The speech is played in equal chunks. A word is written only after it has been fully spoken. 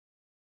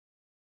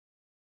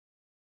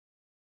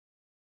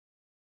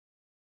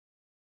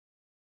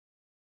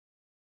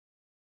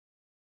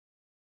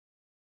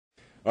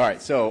All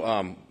right,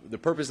 so the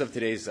purpose of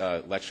today's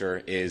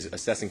lecture is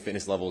assessing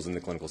fitness levels in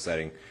the clinical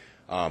setting.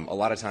 A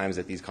lot of times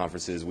at these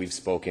conferences, we've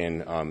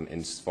spoken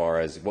as far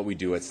as what we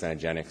do at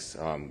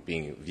Cenegenics,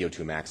 being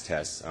VO2 max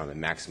tests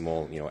and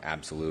maximal,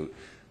 absolute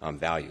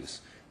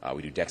values.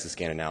 We do DEXA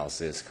scan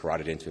analysis,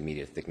 carotid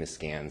intermediate thickness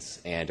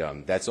scans,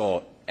 and that's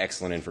all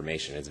excellent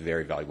information. It's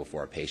very valuable for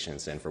our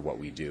patients and for what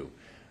we do.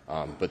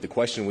 But the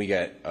question we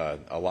get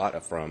a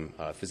lot from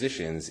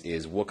physicians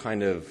is, what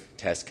kind of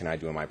test can I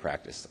do in my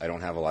practice? I don't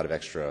have a lot of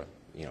extra,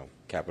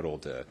 capital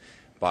to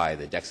buy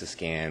the DEXA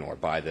scan or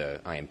buy the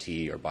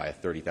IMT or buy a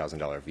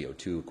 $30,000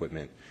 VO2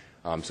 equipment.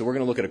 So we're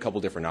going to look at a couple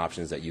different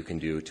options that you can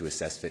do to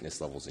assess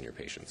fitness levels in your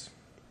patients.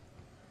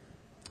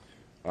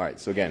 All right,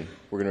 so again,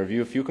 we're going to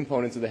review a few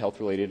components of the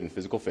health-related and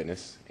physical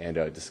fitness and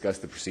discuss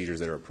the procedures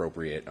that are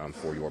appropriate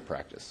for your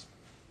practice.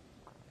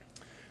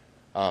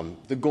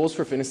 The goals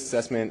for fitness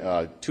assessment,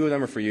 two of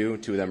them are for you,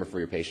 two of them are for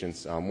your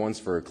patients. One's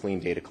for clean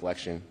data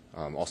collection,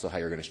 also how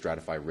you're going to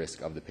stratify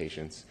risk of the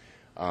patients.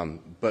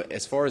 But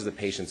as far as the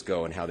patients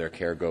go and how their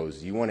care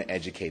goes, you want to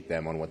educate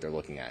them on what they're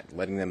looking at,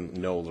 letting them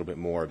know a little bit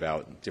more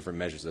about different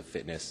measures of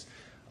fitness.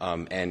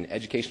 And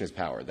education is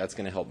power. That's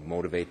going to help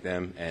motivate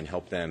them and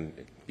help them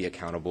be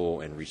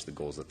accountable and reach the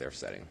goals that they're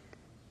setting.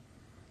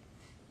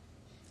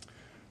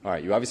 All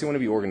right, you obviously want to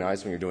be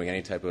organized when you're doing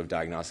any type of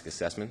diagnostic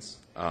assessments.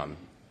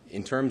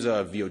 In terms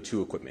of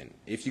VO2 equipment,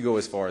 if you go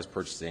as far as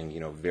purchasing,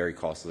 very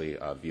costly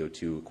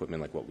VO2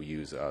 equipment like what we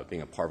use,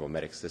 being a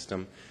Parvometric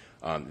system,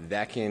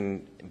 that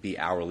can be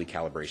hourly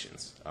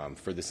calibrations.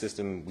 For the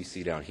system we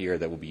see down here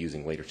that we'll be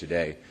using later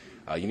today,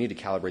 you need to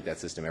calibrate that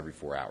system every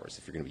 4 hours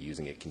if you're going to be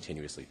using it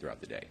continuously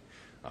throughout the day.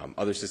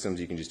 Other systems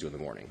you can just do in the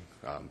morning,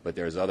 but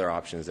there's other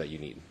options that you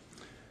need.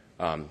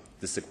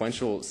 The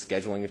sequential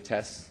scheduling of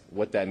tests,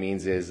 what that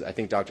means is, I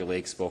think Dr.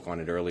 Leake spoke on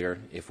it earlier,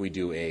 if we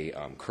do a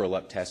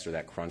curl-up test or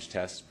that crunch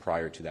test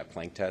prior to that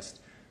plank test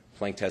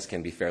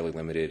can be fairly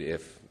limited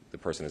if the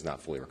person is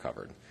not fully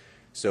recovered.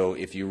 So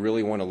if you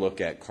really want to look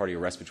at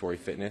cardio-respiratory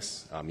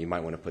fitness, you might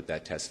want to put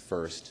that test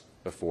first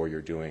before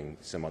you're doing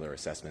some other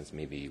assessments,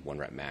 maybe 1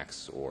 rep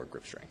max or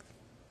grip strength.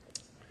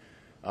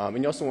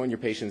 And you also want your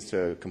patients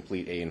to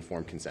complete an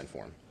informed consent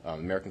form.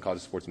 American College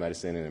of Sports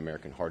Medicine and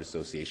American Heart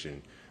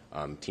Association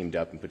teamed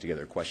up and put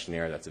together a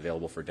questionnaire that's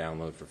available for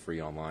download for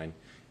free online.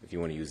 If you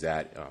want to use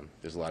that,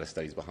 there's a lot of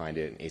studies behind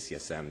it, and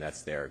ACSM,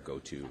 that's their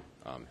go-to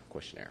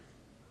questionnaire.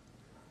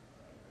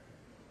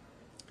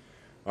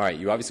 All right,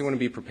 you obviously want to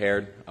be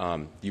prepared.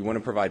 You want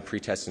to provide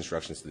pre-test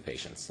instructions to the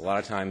patients. A lot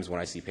of times when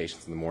I see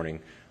patients in the morning,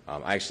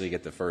 I actually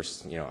get the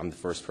first, I'm the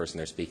first person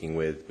they're speaking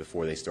with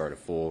before they start a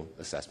full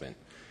assessment.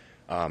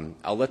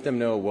 I'll let them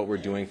know what we're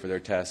doing for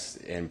their tests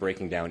and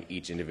breaking down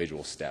each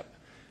individual step.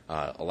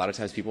 A lot of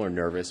times people are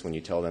nervous when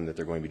you tell them that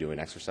they're going to be doing an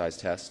exercise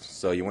test,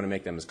 so you want to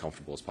make them as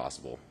comfortable as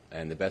possible.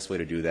 And the best way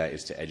to do that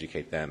is to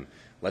educate them,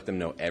 let them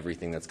know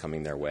everything that's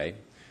coming their way.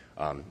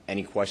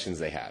 Any questions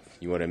they have,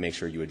 you want to make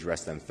sure you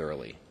address them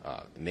thoroughly.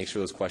 Make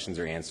sure those questions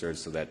are answered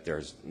so that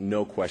there's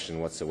no question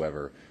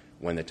whatsoever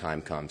when the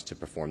time comes to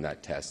perform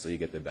that test, so you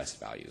get the best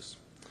values.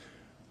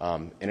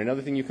 And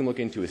another thing you can look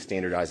into is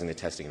standardizing the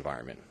testing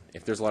environment.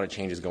 If there's a lot of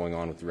changes going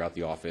on throughout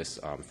the office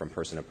from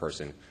person to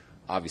person,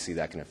 obviously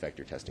that can affect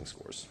your testing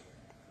scores.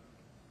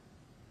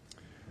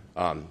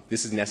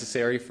 This is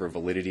necessary for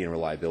validity and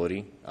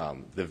reliability.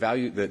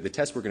 The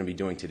tests we're going to be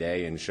doing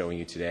today and showing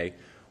you today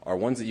are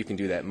ones that you can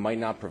do that might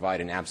not provide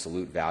an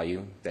absolute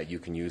value that you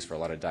can use for a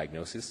lot of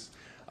diagnosis,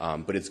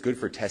 but it's good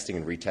for testing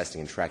and retesting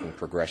and tracking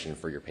progression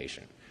for your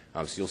patient.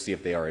 So you'll see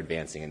if they are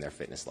advancing in their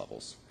fitness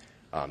levels.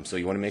 So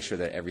you want to make sure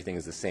that everything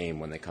is the same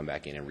when they come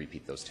back in and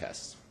repeat those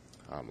tests.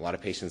 A lot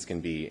of patients can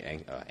be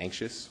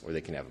anxious, or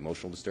they can have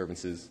emotional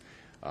disturbances.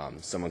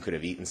 Someone could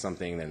have eaten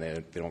something and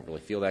they don't really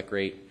feel that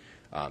great.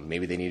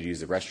 Maybe they need to use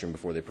the restroom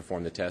before they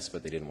perform the test,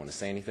 but they didn't want to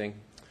say anything.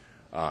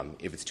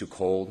 If it's too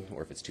cold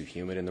or if it's too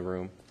humid in the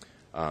room,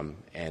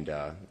 and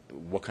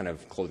what kind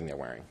of clothing they're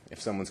wearing. If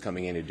someone's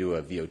coming in to do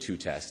a VO2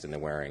 test and they're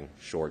wearing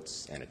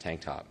shorts and a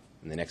tank top,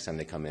 and the next time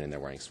they come in and they're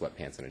wearing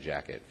sweatpants and a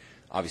jacket,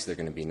 obviously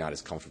they're going to be not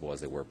as comfortable as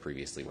they were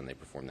previously when they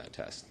performed that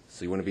test.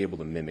 So you want to be able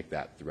to mimic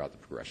that throughout the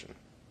progression.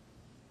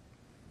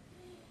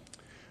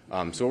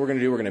 So what we're going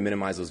to do, we're going to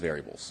minimize those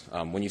variables.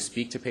 When you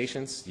speak to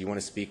patients, you want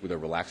to speak with a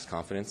relaxed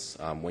confidence.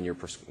 When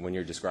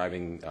you're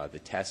describing the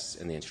tests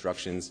and the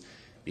instructions,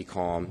 be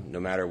calm. No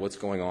matter what's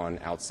going on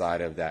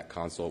outside of that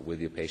consult with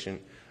your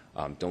patient,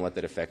 don't let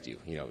that affect you.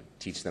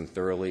 Teach them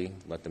thoroughly,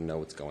 let them know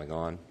what's going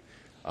on.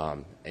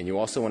 And you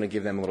also want to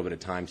give them a little bit of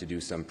time to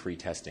do some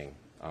pre-testing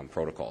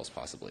protocols,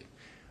 possibly.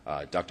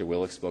 Dr.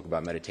 Willick spoke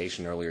about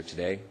meditation earlier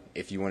today.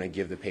 If you want to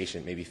give the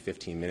patient maybe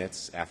 15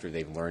 minutes after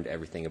they've learned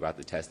everything about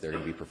the test they're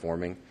going to be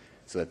performing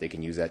so that they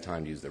can use that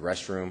time to use the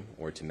restroom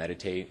or to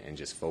meditate and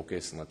just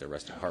focus and let their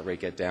resting heart rate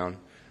get down,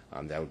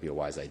 that would be a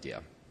wise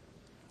idea.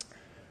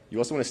 You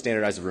also want to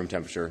standardize the room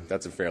temperature.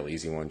 That's a fairly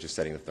easy one, just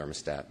setting the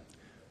thermostat.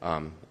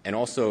 And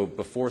also,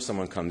 before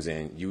someone comes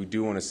in, you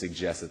do want to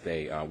suggest that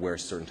they wear a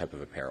certain type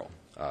of apparel.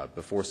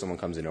 Before someone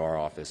comes into our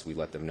office, we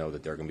let them know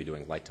that they're going to be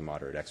doing light to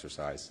moderate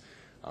exercise.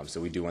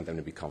 So we do want them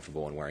to be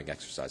comfortable in wearing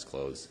exercise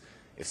clothes.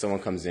 If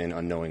someone comes in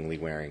unknowingly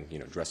wearing,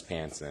 dress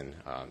pants and,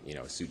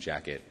 a suit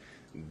jacket,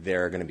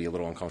 they're going to be a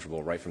little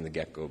uncomfortable right from the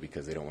get-go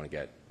because they don't want to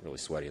get really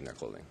sweaty in their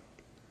clothing.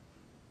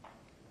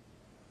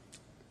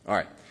 All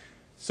right.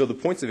 So the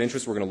points of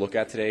interest we're going to look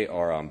at today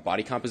are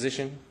body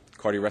composition,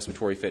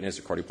 cardio-respiratory fitness,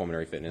 or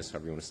cardiopulmonary fitness,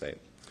 however you want to say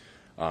it,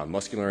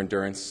 muscular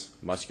endurance,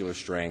 muscular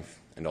strength,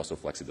 and also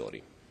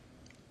flexibility.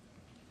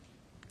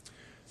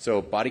 So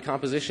body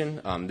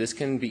composition, this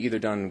can be either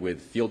done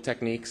with field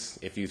techniques.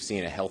 If you've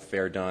seen a health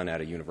fair done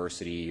at a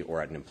university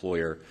or at an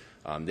employer,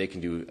 they can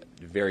do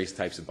various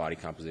types of body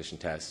composition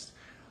tests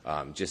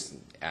just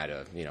at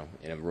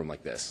in a room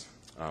like this.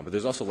 But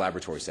there's also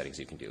laboratory settings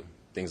you can do.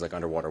 Things like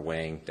underwater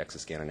weighing, DEXA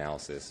scan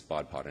analysis,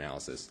 BOD-POD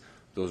analysis.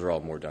 Those are all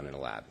more done in a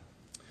lab.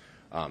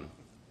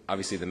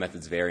 Obviously, the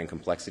methods vary in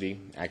complexity,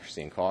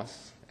 accuracy, and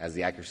costs. As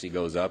the accuracy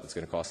goes up, it's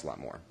going to cost a lot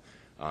more.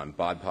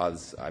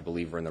 BOD-PODs, I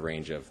believe, are in the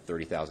range of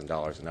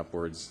 $30,000 and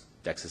upwards.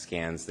 DEXA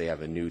scans, they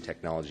have a new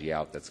technology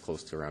out that's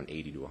close to around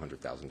 $80,000 to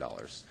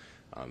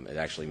 $100,000. It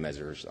actually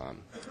measures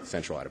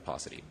central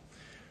adiposity.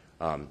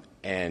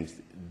 And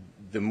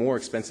the more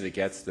expensive it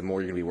gets, the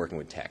more you're going to be working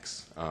with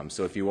techs.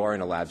 So if you are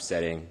in a lab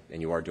setting and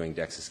you are doing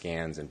DEXA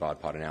scans and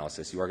BOD-POD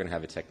analysis, you are going to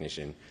have a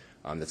technician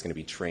that's going to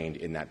be trained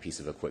in that piece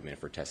of equipment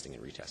for testing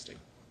and retesting.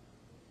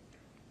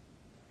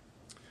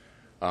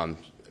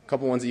 A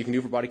couple ones that you can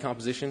do for body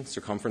composition.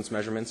 Circumference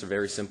measurements are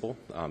very simple.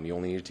 You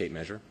only need a tape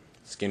measure.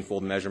 Skin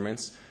fold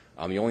measurements.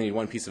 You only need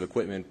one piece of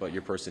equipment, but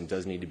your person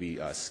does need to be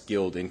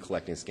skilled in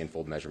collecting skin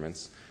fold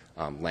measurements.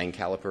 Lang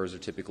calipers are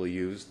typically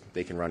used.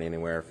 They can run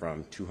anywhere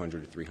from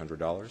 $200 to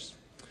 $300.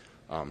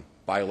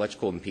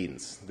 Bioelectrical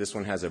impedance. This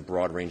one has a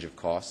broad range of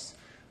costs.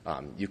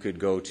 You could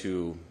go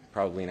to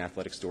probably an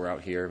athletic store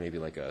out here, maybe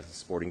like a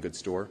sporting goods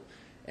store,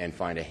 and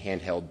find a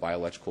handheld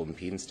bioelectrical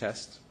impedance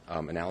test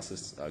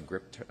analysis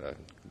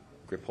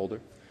grip holder.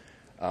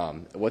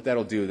 What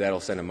that'll do, that'll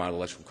send a mild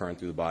electrical current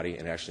through the body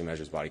and it actually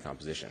measures body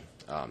composition.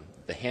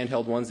 The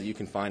handheld ones that you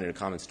can find at a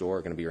common store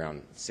are going to be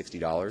around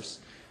 $60,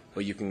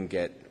 but you can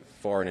get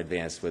far in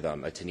advance with a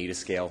Tanita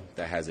scale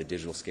that has a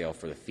digital scale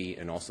for the feet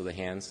and also the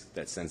hands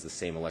that sends the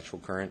same electrical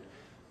current,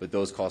 but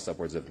those cost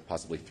upwards of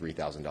possibly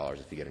 $3,000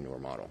 if you get a newer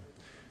model.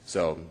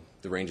 So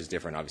the range is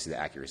different. Obviously, the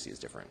accuracy is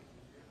different.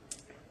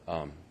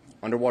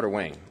 Underwater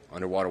weighing.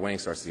 Underwater weighing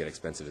starts to get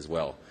expensive as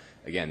well.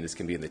 Again, this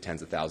can be in the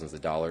tens of thousands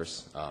of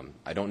dollars.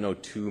 I don't know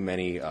too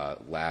many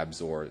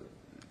labs or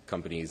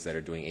companies that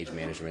are doing age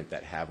management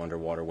that have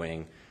underwater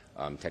weighing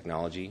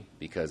technology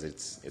because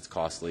it's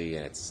costly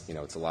and it's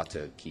a lot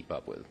to keep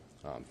up with,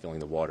 filling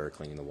the water,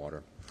 cleaning the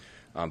water.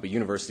 But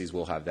universities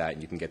will have that,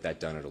 and you can get that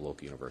done at a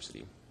local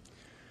university.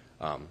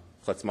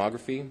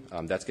 Plethysmography,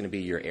 that's going to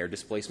be your air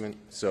displacement.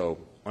 So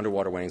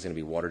underwater weighing is going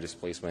to be water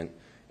displacement,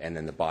 and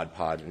then the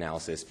BOD-POD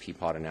analysis,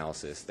 P-POD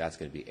analysis, that's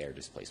going to be air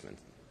displacement.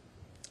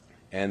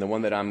 And the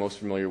one that I'm most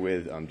familiar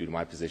with due to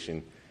my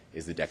position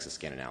is the DEXA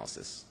scan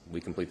analysis.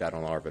 We complete that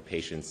on all of our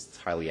patients. It's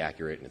highly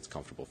accurate, and it's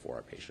comfortable for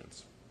our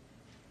patients.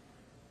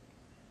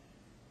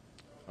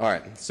 All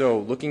right,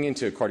 so looking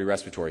into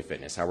cardiorespiratory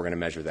fitness, how we're going to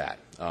measure that.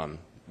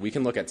 We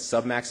can look at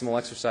submaximal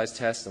exercise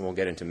tests, and we'll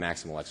get into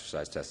maximal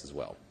exercise tests as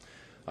well.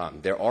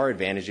 There are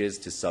advantages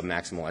to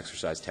submaximal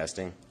exercise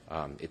testing.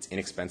 It's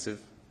inexpensive.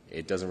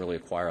 It doesn't really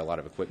require a lot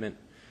of equipment.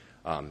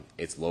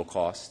 It's low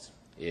cost.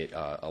 It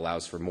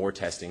allows for more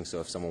testing, so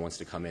if someone wants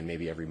to come in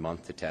maybe every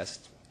month to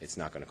test, it's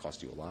not going to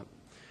cost you a lot.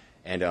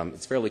 And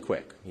it's fairly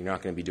quick. You're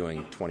not going to be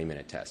doing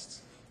 20-minute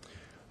tests.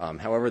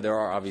 However, there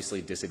are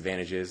obviously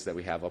disadvantages that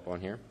we have up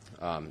on here.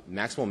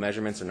 Maximal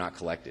measurements are not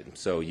collected,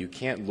 so you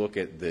can't look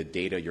at the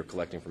data you're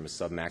collecting from a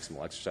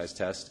submaximal exercise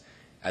test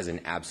as an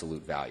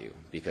absolute value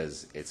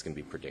because it's going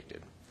to be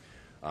predicted.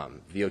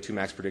 VO2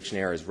 max prediction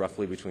error is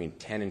roughly between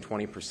 10 and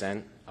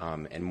 20%,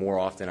 and more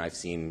often I've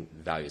seen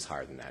values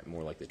higher than that,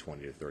 more like the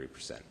 20 to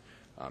 30%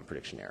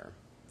 prediction error.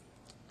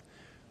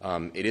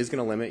 It is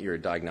going to limit your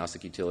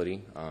diagnostic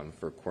utility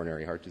for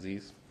coronary heart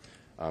disease.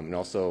 And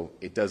also,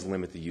 it does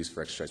limit the use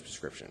for exercise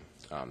prescription.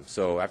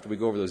 So after we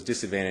go over those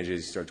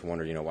disadvantages, you start to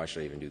wonder, why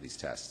should I even do these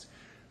tests?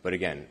 But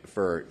again,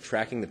 for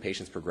tracking the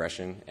patient's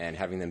progression and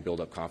having them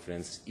build up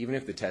confidence, even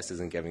if the test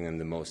isn't giving them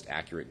the most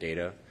accurate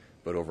data,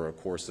 but over a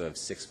course of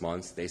 6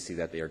 months, they see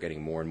that they are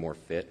getting more and more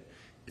fit,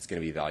 it's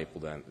going to be valuable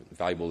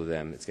to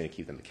them. It's going to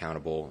keep them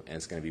accountable, and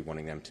it's going to be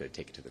wanting them to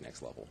take it to the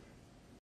next level.